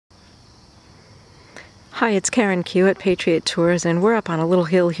Hi, it's Karen Q at Patriot Tours, and we're up on a little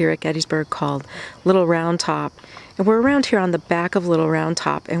hill here at Gettysburg called Little Round Top. And we're around here on the back of Little Round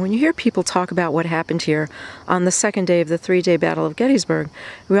Top. And when you hear people talk about what happened here on the second day of the three-day Battle of Gettysburg,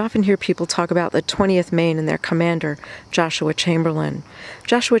 we often hear people talk about the 20th Maine and their commander, Joshua Chamberlain.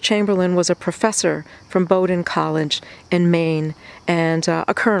 Joshua Chamberlain was a professor from Bowdoin College in Maine and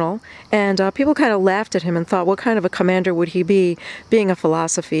a colonel. And people kind of laughed at him and thought, what kind of a commander would he be, being a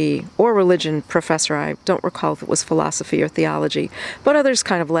philosophy or religion professor? I don't recall if it was philosophy or theology, but others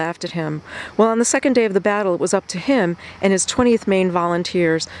kind of laughed at him. Well, on the second day of the battle, it was up to him and his 20th Maine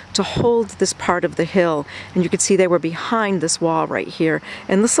volunteers to hold this part of the hill. And you can see they were behind this wall right here.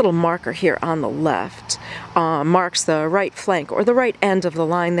 And this little marker here on the left marks the right flank or the right end of the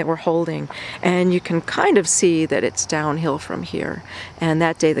line they were holding. And you can kind of see that it's downhill from here. And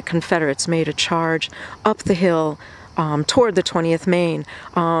that day the Confederates made a charge up the hill toward the 20th Maine.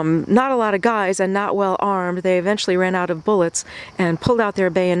 Not a lot of guys and not well armed. They eventually ran out of bullets and pulled out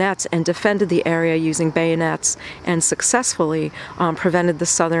their bayonets and defended the area using bayonets and successfully prevented the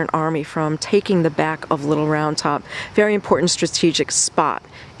Southern Army from taking the back of Little Round Top. Very important strategic spot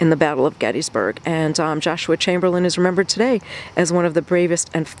in the Battle of Gettysburg. And Joshua Chamberlain is remembered today as one of the bravest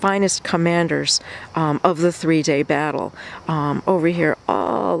and finest commanders of the three-day battle. Over here,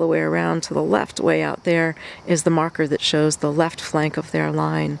 all the way around to the left, way out there, is the marker that shows the left flank of their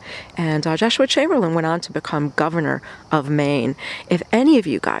line. And Joshua Chamberlain went on to become governor of Maine. If any of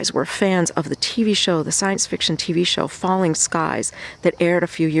you guys were fans of the TV show, the science fiction TV show Falling Skies that aired a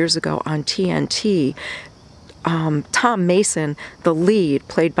few years ago on TNT, Tom Mason, the lead,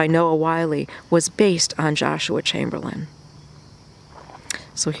 played by Noah Wiley, was based on Joshua Chamberlain.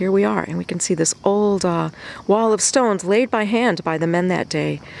 So here we are, and we can see this old wall of stones laid by hand by the men that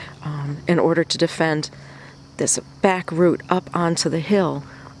day in order to defend this back route up onto the hill,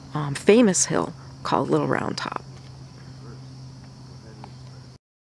 famous hill called Little Round Top.